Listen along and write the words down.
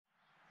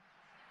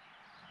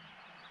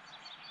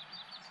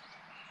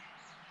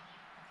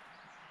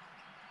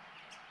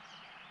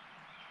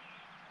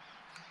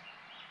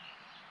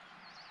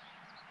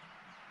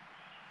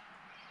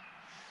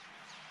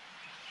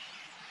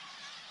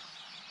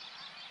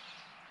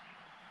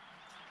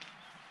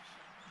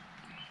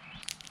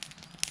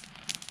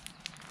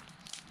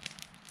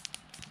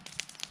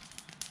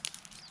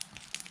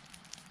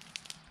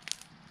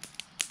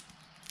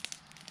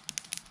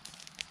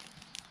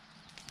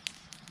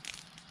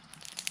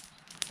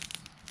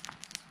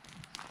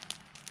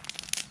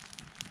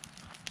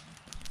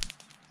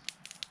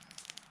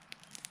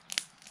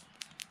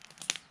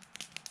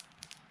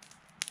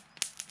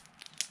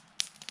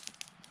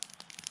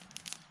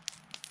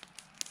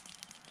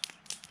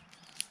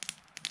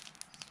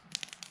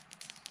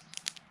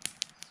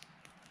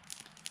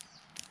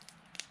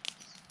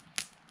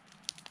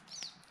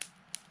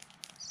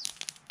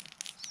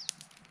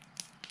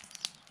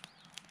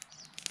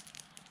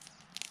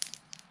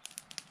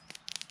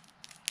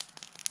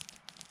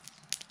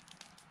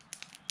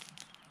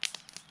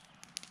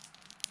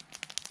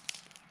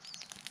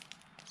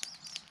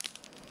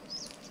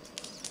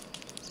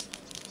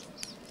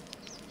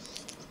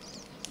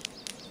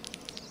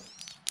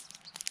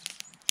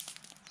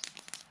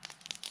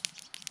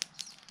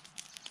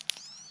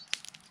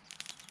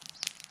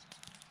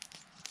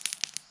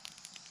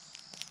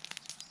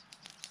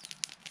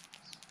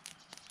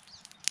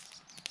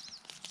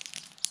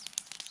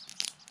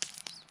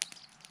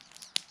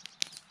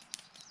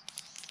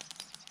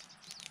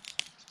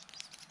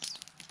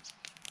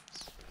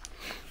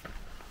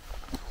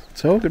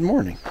So, good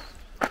morning.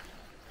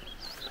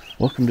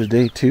 Welcome to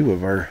day 2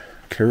 of our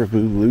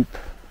Caribou Loop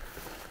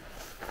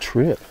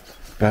trip.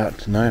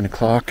 About 9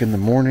 o'clock in the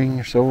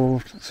morning or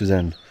so,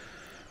 Suzanne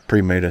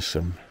pre-made us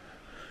some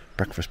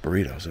breakfast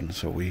burritos, and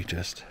so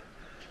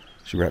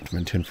she wrapped them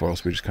in tin foil,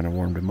 so we just kind of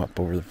warmed them up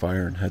over the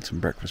fire and had some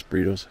breakfast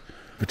burritos.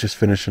 But just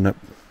finishing up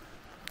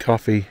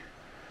coffee,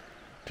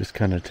 just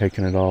kind of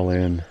taking it all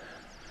in.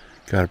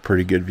 Got a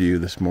pretty good view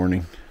this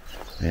morning,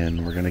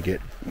 and we're going to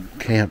get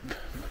camp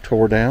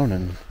tore down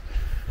and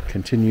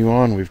continue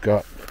on. We've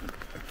got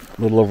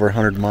a little over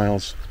 100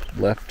 miles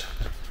left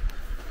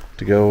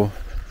to go,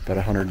 about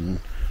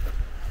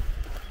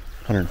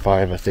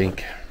 105 I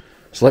think.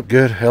 Slept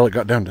good. Hell, it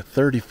got down to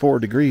 34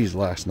 degrees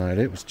last night.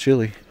 It was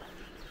chilly.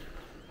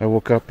 I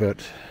woke up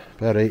at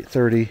about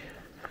 8:30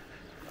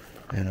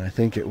 and I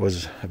think it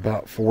was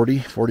about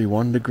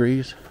 41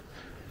 degrees.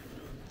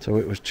 So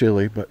it was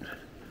chilly, but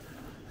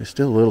it's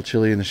still a little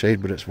chilly in the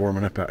shade, but it's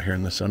warming up out here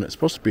in the sun. It's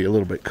supposed to be a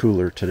little bit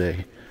cooler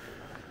today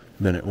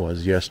than it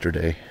was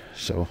yesterday,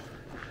 so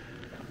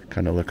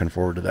kind of looking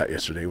forward to that.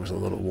 Yesterday was a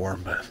little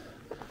warm, but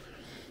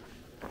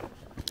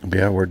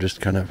yeah, we're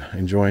just kind of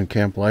enjoying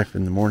camp life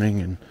in the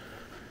morning, and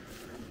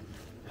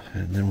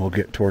then we'll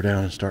get tore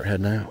down and start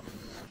heading out.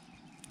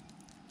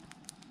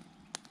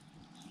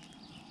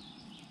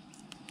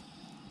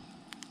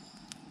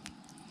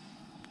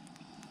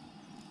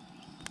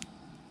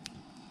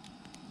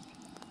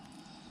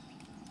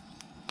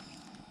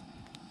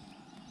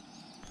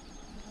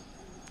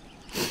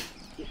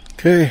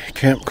 Okay,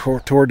 camp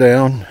tore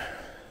down.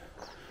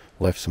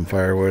 Left some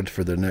firewood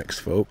for the next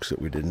folks that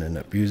we didn't end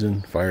up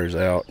using. Fire's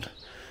out.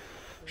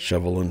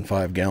 Shoveling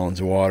 5 gallons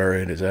of water.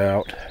 It is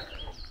out.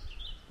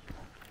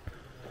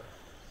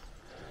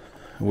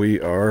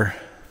 We are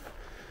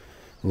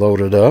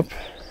loaded up.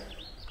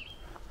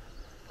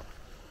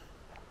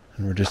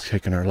 And we're just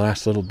taking our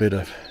last little bit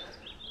of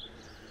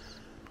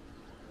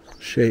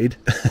shade.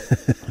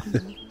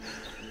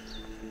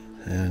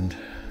 And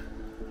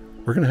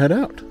we're going to head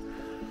out.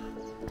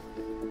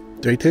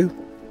 Day 2. Day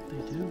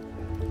 2.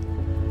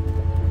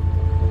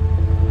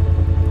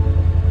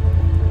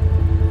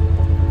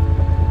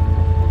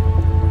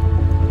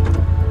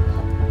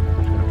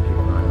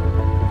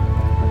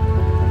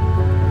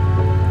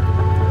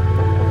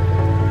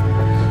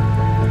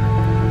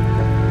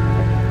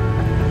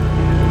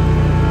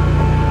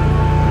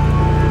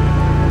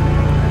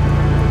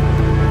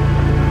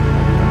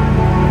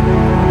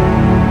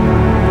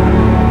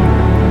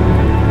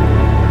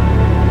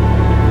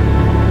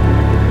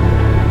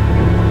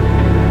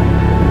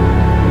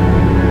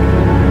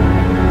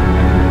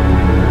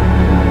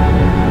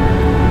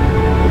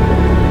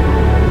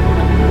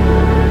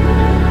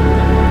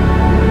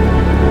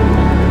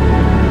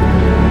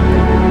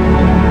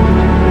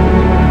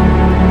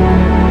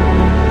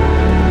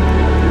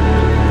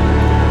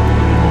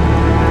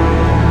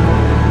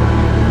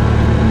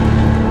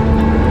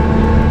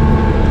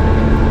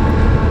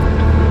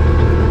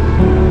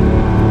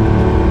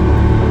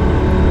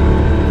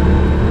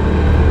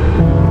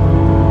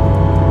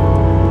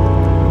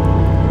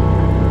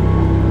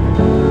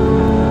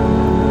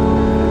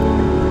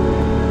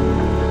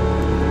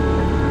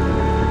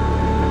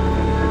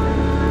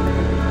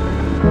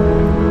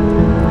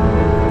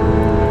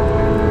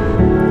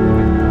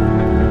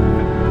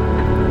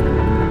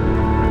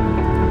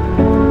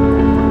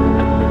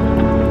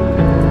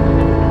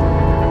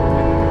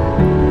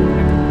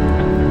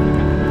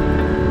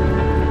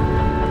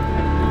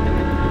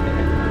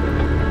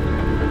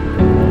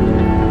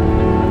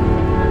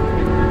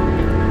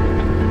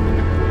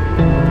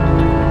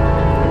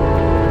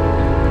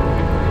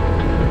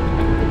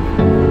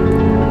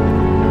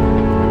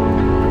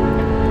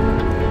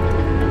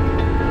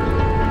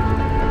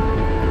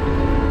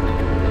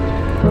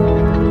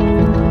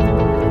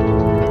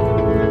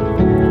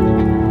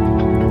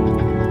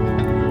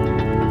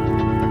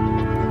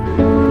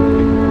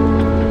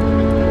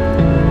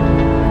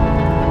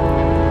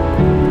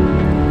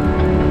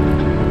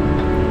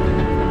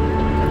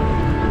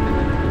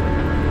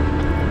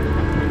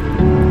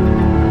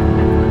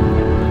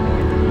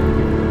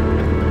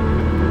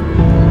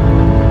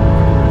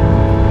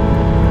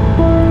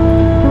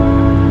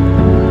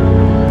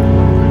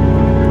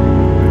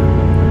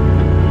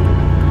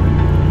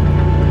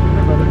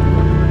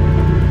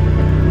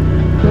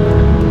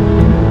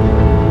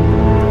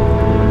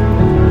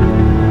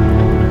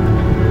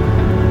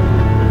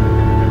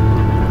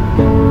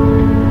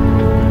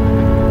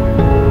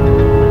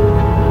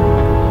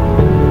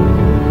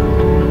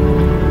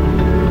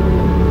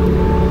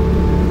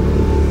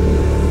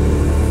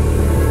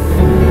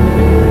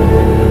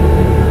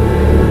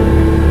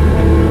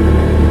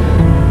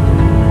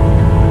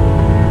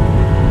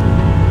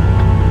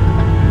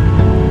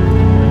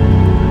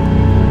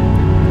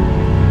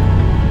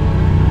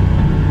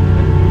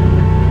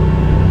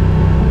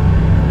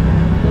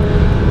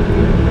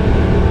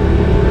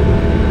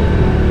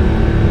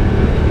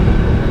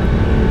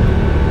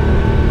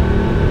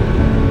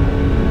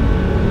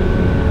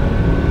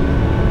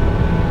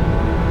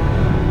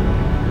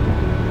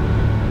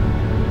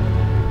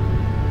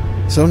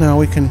 So now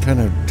we can kind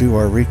of do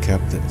our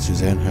recap that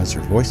Suzanne has her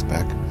voice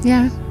back.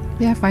 Yeah,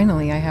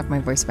 finally I have my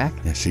voice back.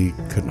 Yeah, she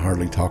couldn't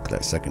hardly talk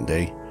that second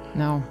day.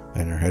 No.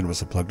 And her head was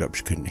so plugged up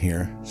she couldn't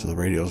hear, so the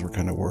radios were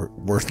kind of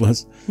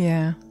worthless.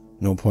 Yeah.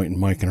 No point in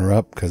miking her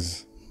up,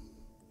 because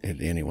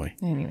anyway.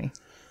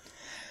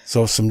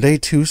 So some day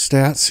 2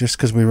 stats, just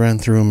because we ran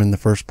through them in the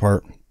first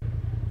part.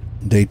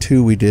 Day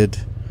 2 we did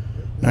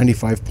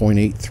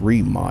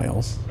 95.83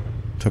 miles.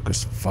 Took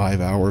us 5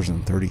 hours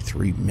and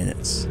 33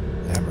 minutes.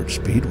 Average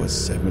speed was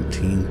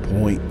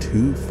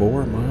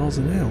 17.24 miles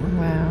an hour.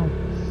 Wow.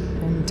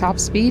 And top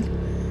speed,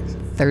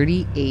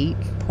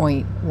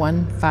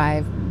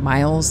 38.15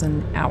 miles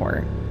an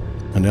hour.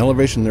 An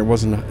elevation, there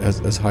wasn't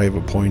as high of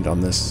a point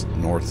on this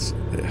north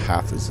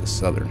half as the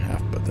southern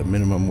half, but the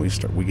minimum we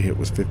hit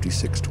was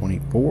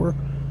 56.24.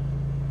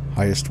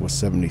 Highest was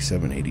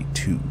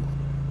 77.82.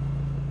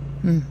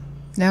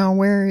 Now,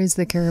 where is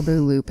the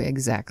Caribou Loop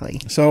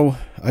exactly? So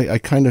I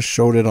kind of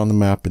showed it on the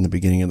map in the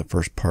beginning of the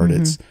first part.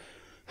 It's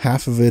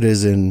half of it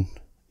is in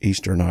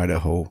eastern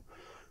Idaho,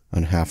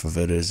 and half of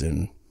it is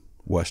in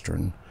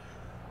western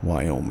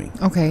Wyoming.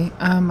 Okay.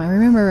 I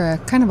remember a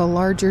kind of a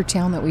larger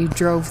town that we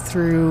drove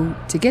through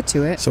to get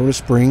to it. Soda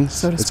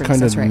Springs. It's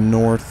kind of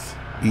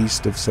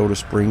northeast of Soda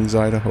Springs,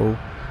 Idaho.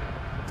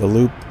 The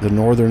loop, the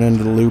northern end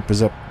of the loop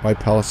is up by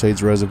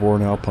Palisades Reservoir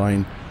in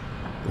Alpine.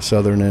 The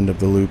southern end of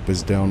the loop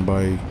is down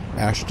by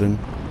Ashton,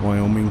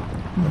 Wyoming.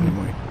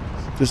 Anyway,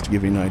 just to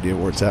give you an idea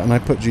where it's at. And I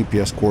put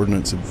GPS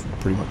coordinates of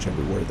pretty much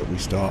everywhere that we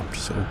stopped,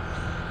 so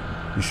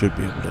you should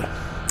be able to.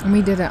 And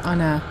we did it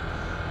on a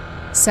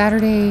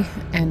Saturday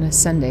and a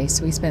Sunday,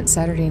 so we spent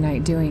Saturday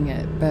night doing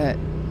it, but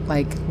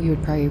like we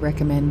would probably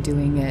recommend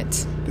doing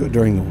it. Do it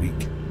during the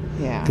week.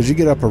 Yeah. Because you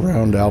get up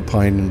around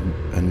Alpine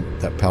and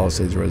that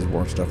Palisades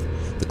Reservoir and stuff.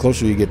 The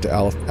closer you get to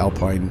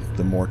Alpine,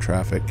 the more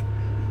traffic.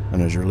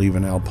 And as you're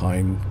leaving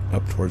Alpine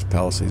up towards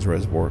Palisades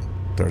Reservoir,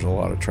 there's a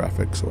lot of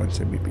traffic, so I'd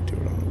say maybe do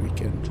it on the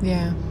weekend.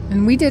 Yeah.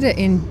 And we did it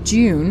in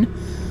June,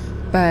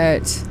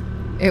 but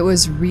it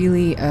was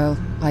really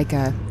like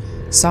a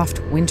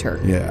soft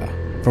winter. Yeah.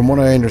 From what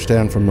I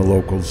understand from the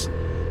locals,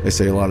 they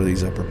say a lot of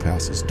these upper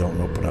passes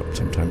don't open up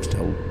sometimes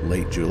till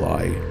late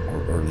July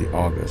or early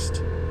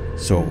August.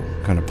 So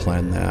kind of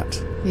plan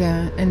that.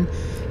 Yeah, and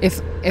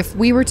if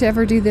we were to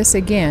ever do this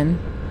again,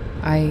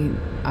 I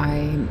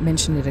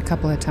mentioned it a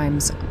couple of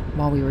times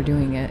while we were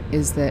doing it,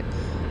 is that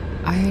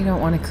I don't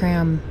want to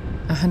cram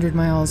 100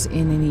 miles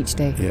in each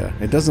day. Yeah,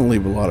 it doesn't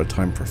leave a lot of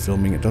time for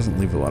filming. It doesn't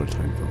leave a lot of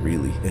time for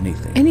really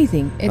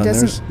anything. It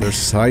doesn't. There's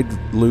side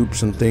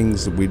loops and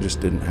things that we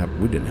just didn't have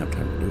time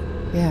to do.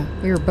 Yeah,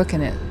 we were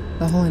booking it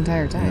the whole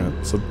entire time.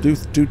 Yeah, so do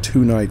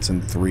 2 nights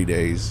and 3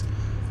 days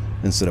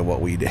instead of what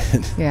we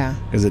did. Yeah,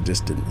 because it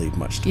just didn't leave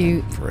much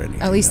time for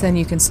anything. At least then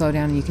you can slow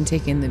down and you can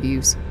take in the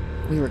views.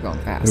 We were going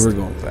fast.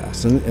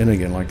 And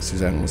again, like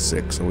Suzanne was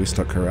sick, so we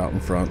stuck her out in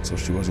front so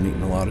she wasn't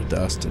eating a lot of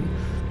dust. And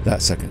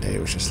that second day, it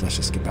was just, let's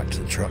just get back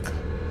to the truck.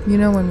 You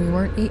know when we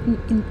weren't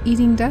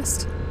eating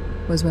dust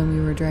was when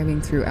we were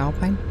driving through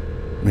Alpine.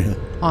 Yeah.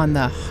 On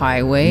the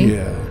highway.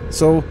 Yeah.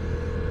 So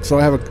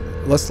I have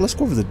let's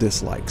go over the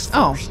dislikes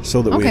first,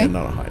 so that we end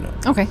on a high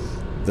note. Okay.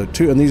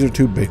 And these are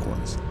 2 big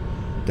ones.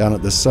 Down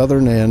at the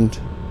southern end,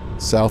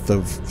 south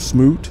of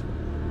Smoot,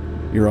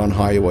 you're on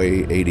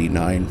Highway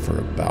 89 for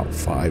about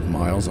 5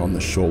 miles on the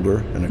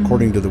shoulder. And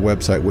according to the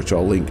website, which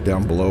I'll link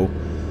down below,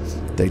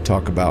 they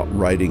talk about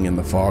riding in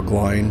the fog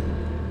line,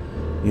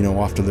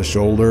 off to the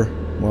shoulder.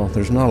 Well,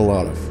 there's not a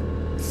lot of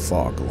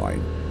fog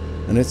line.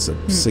 And it's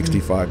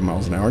 65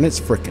 miles an hour, and it's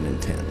freaking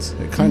intense.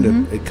 It kind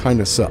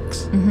of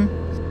sucks.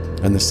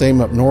 And the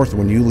same up north,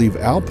 when you leave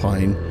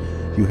Alpine,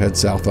 you head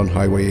south on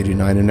Highway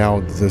 89, and now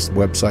this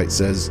website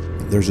says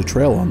there's a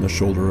trail on the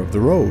shoulder of the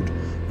road,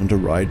 and to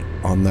ride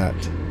on that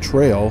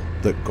trail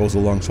that goes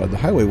alongside the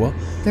highway, well,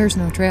 there's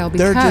no trail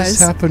because there just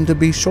happened to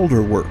be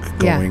shoulder work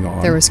going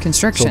on. There was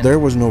construction. So there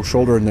was no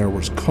shoulder, and there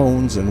was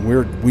cones, and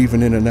we're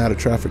weaving in and out of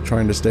traffic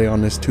trying to stay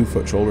on this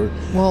 2-foot shoulder.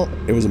 Well,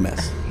 it was a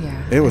mess. Yeah.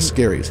 It was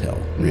scary as hell,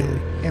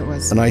 really. Yeah, it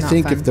was. And I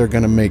think fun. If they're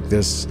going to make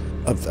this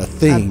a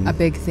thing, a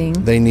big thing,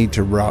 they need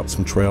to route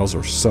some trails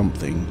or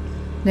something.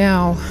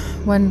 Now,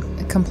 one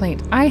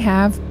complaint I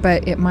have,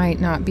 but it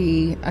might not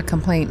be a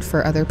complaint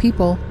for other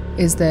people,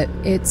 is that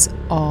it's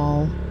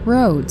all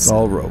roads. It's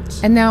all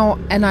roads. And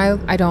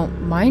I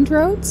don't mind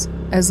roads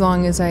as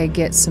long as I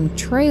get some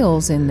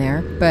trails in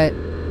there. But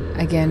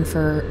again,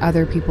 for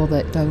other people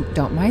that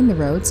don't mind the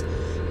roads,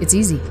 it's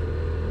easy.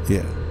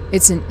 Yeah.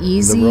 It's an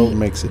easy. The road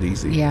makes it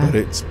easy. Yeah. But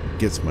it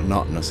gets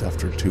monotonous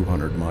after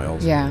 200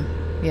 miles. Yeah.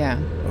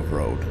 Of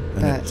road.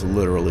 And it's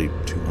literally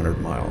 200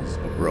 miles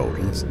of road.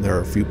 And there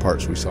are a few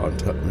parts we saw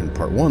in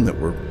part 1 that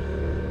were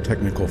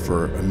technical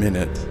for a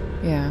minute.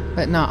 Yeah,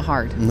 but not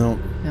hard. No.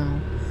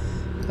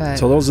 But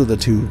so those are the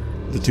two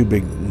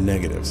big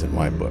negatives in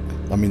my book.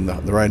 I mean, the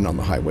riding on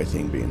the highway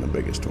thing being the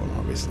biggest one,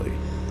 obviously.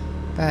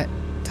 But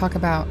talk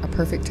about a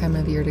perfect time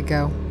of year to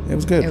go. It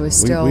was good. It was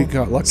still we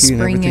got lucky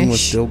spring-ish. And everything was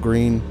still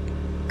green.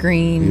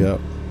 Yep.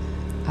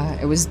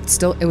 It was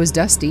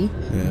dusty,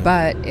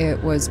 but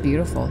it was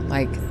beautiful.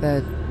 Like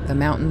the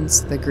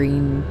mountains, the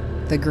green,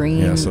 the green,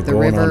 Yeah, so the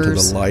going rivers.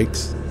 onto the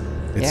lakes,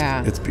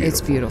 it's beautiful.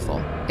 It's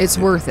beautiful. It's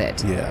worth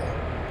it. Yeah,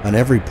 and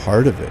every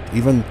part of it,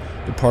 even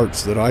the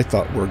parts that I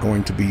thought were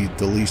going to be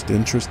the least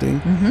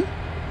interesting,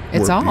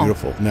 It's were all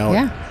beautiful.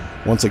 Now,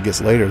 once it gets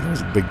later,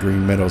 those big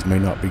green meadows may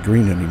not be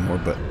green anymore,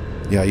 but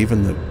yeah,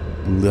 even the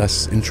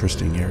less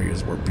interesting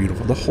areas were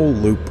beautiful. The whole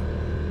loop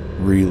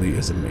really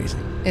is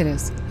amazing. It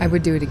is. I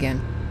would do it again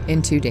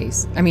in 2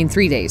 days. I mean,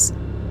 3 days,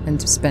 and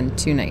to spend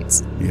 2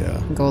 nights. Yeah.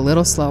 Go a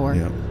little slower.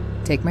 Yeah.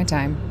 Take my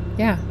time.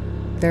 Yeah.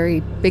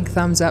 Very big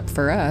thumbs up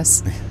for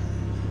us.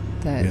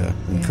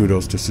 And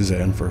kudos to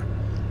Suzanne for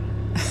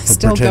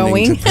still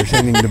going.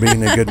 pretending to be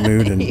in a good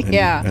mood and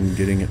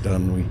getting it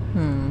done.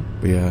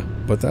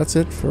 But that's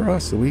it for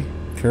us. So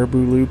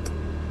Caribou Loop.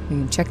 You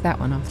can check that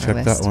one off the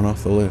list. Check that one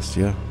off the list,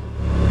 yeah.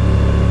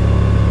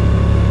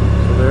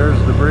 So there's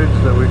the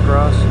bridge that we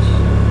crossed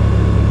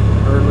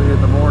early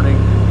in the morning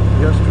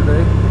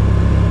yesterday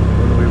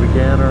when we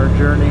began our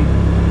journey.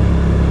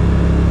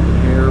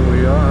 Here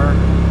we are.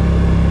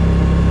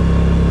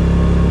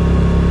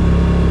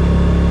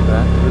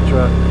 Back to the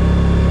truck.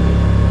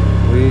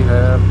 We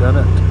have done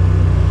it.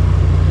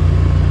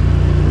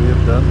 We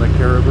have done the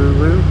Caribou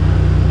Loop.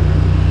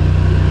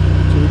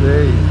 2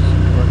 days.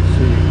 Let's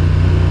see.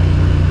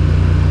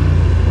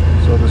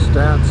 So the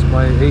stats,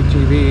 my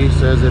ATV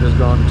says it has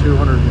gone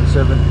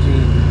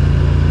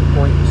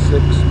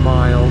 217.6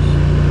 miles.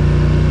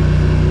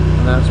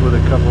 And that's with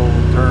a couple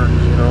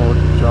turns, you know,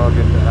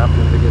 jogging after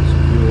to get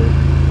some fuel.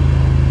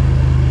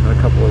 And a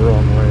couple of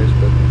wrong ways,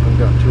 but I've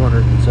got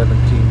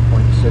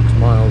 217.6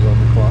 miles on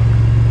the clock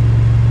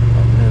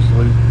on this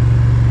loop.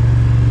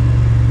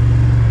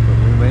 But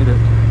we made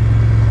it.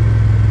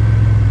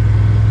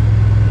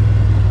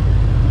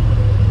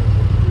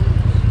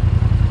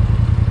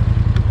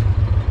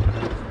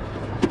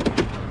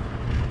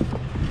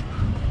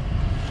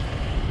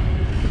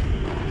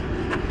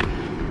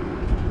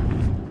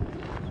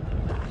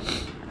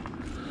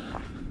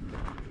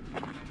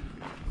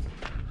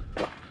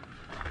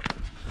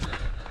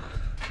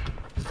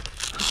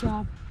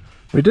 Job.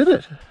 We did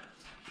it.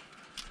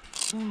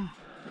 Yeah.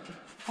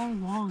 How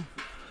long?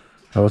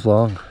 That was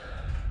long.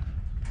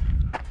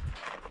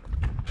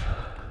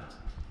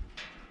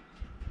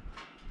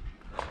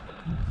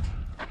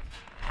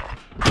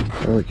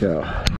 Holy cow.